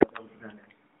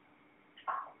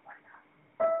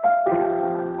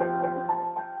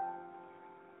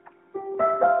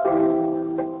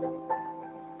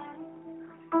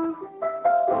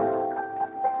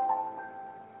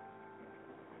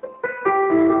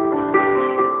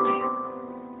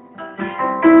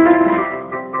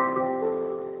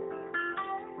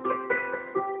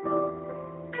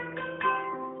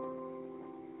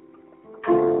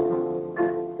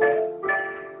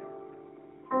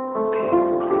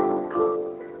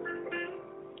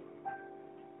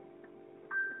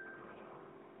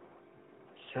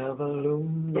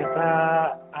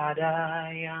ada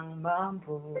yang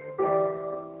mampu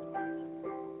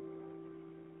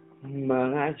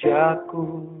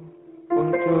mengajakku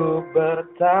untuk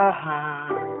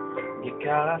bertahan di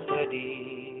kala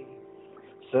sedih.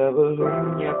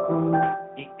 Sebelumnya ku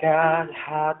ikat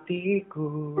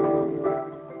hatiku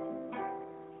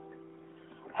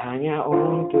hanya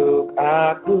untuk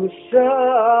aku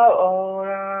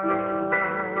seorang.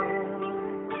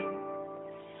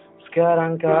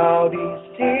 Sekarang kau di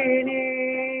sini,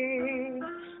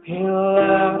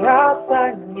 hilang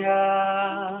rasanya.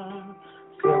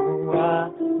 Semua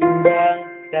bimbang,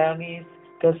 tangis,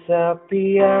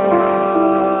 kesepian.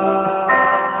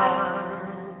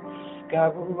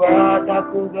 Kau buat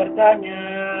aku bertanya,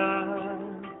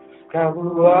 kau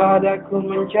buat aku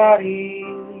mencari.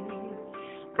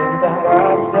 Tentang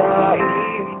rasa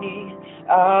ini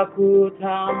aku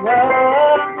tak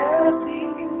mengerti.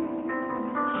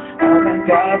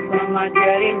 Akankah sama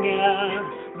jadinya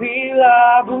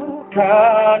bila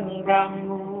bukan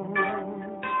kamu.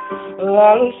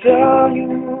 Lalu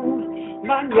senyum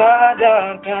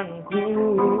menyadarkanku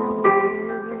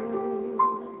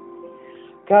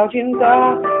kau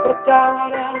cinta pertama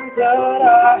dan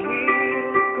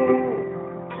terahirku.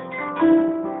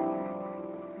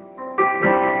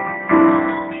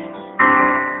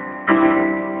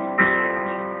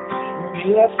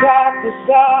 Bila satu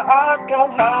saat kau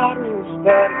harus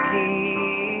pergi,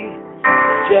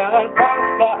 jangan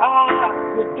paksa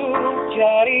aku untuk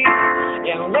cari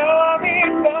yang lebih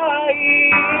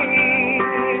baik.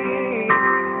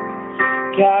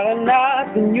 Karena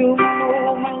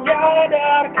senyummu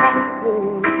menyadarkanku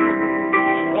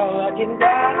bahwa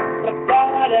cinta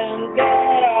pertama dan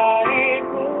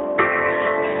terahirku.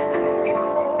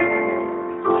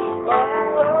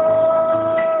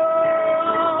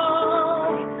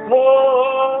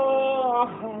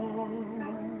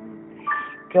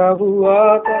 Kau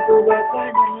buat aku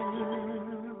bertanya,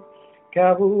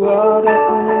 kau buat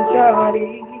aku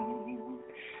mencari.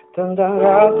 Tentang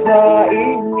rasa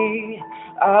ini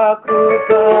aku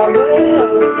tak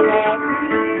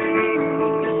mengerti.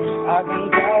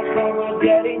 Akankah sama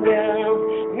jadinya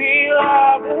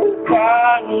bila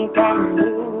bukan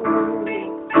kamu.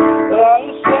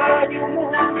 Lalu senyummu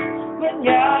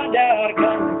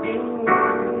menyadarkanku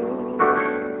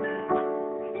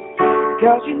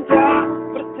kau cinta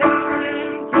pertama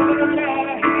yang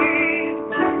terakhir.